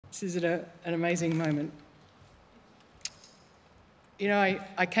This is an amazing moment. You know,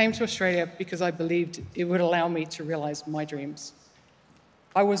 I came to Australia because I believed it would allow me to realise my dreams.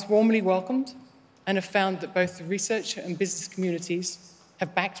 I was warmly welcomed and have found that both the research and business communities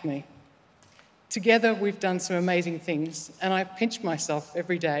have backed me. Together, we've done some amazing things, and I pinch myself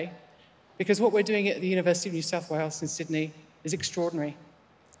every day because what we're doing at the University of New South Wales in Sydney is extraordinary.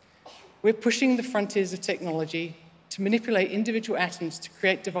 We're pushing the frontiers of technology to manipulate individual atoms to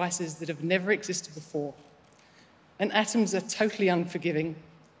create devices that have never existed before. And atoms are totally unforgiving,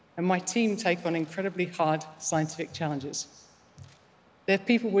 and my team take on incredibly hard scientific challenges. They're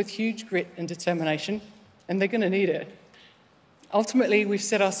people with huge grit and determination, and they're going to need it. Ultimately, we've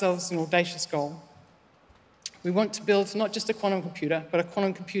set ourselves an audacious goal. We want to build not just a quantum computer, but a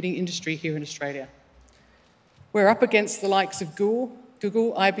quantum computing industry here in Australia. We're up against the likes of Google,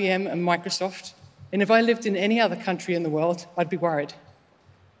 IBM, and Microsoft, and if I lived in any other country in the world, I'd be worried.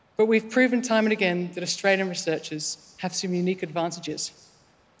 But we've proven time and again that Australian researchers have some unique advantages.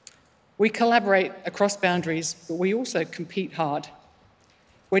 We collaborate across boundaries, but we also compete hard.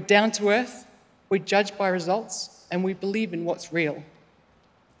 We're down to earth, we judge by results, and we believe in what's real.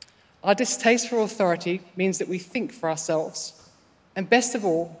 Our distaste for authority means that we think for ourselves. And best of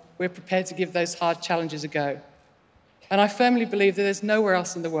all, we're prepared to give those hard challenges a go. And I firmly believe that there's nowhere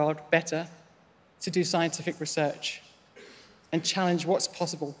else in the world better to do scientific research and challenge what's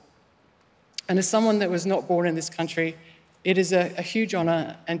possible. And as someone that was not born in this country, it is a huge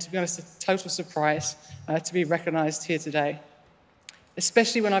honour and, to be honest, a total surprise to be recognised here today,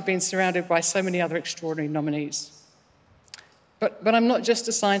 especially when I've been surrounded by so many other extraordinary nominees. But I'm not just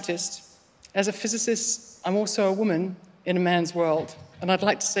a scientist. As a physicist, I'm also a woman in a man's world, and I'd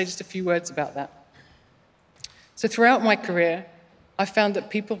like to say just a few words about that. So throughout my career, I've found that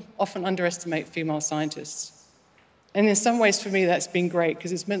people often underestimate female scientists. And in some ways, for me, that's been great,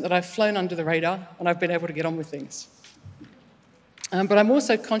 because it's meant that I've flown under the radar and I've been able to get on with things. But I'm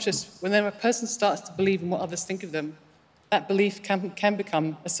also conscious when a person starts to believe in what others think of them, that belief can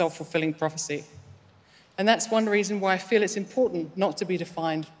become a self-fulfilling prophecy. And that's one reason why I feel it's important not to be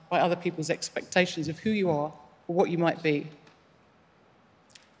defined by other people's expectations of who you are or what you might be.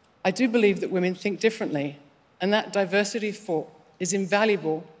 I do believe that women think differently, and that diversity of thought is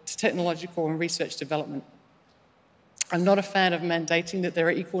invaluable to technological and research development. I'm not a fan of mandating that there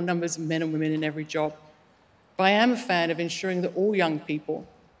are equal numbers of men and women in every job, but I am a fan of ensuring that all young people,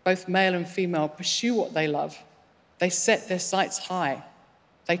 both male and female, pursue what they love. They set their sights high.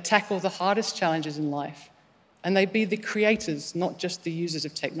 They tackle the hardest challenges in life, and they be the creators, not just the users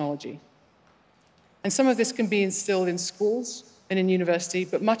of technology. And some of this can be instilled in schools and in university,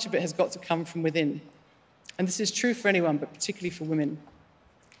 but much of it has got to come from within. And this is true for anyone, but particularly for women.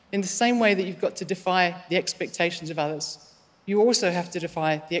 In the same way that you've got to defy the expectations of others, you also have to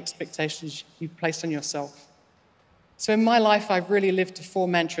defy the expectations you've placed on yourself. So in my life, I've really lived to 4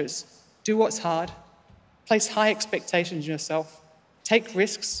 mantras. Do what's hard, place high expectations on yourself, take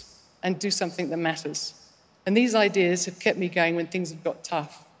risks, and do something that matters. And these ideas have kept me going when things have got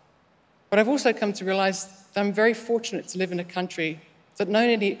tough. But I've also come to realise that I'm very fortunate to live in a country that not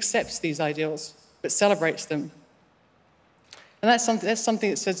only accepts these ideals, but celebrates them. And that's something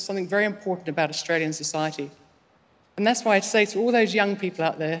that says something very important about Australian society. And that's why I'd say to all those young people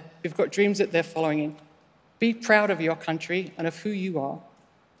out there who've got dreams that they're following in, be proud of your country and of who you are.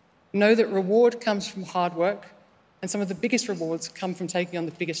 Know that reward comes from hard work, and some of the biggest rewards come from taking on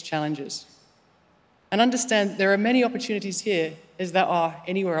the biggest challenges. And understand there are many opportunities here as there are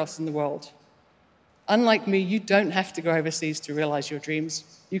anywhere else in the world. Unlike me, you don't have to go overseas to realise your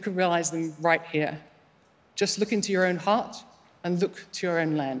dreams. You can realise them right here. Just look into your own heart and look to your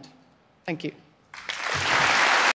own land. Thank you.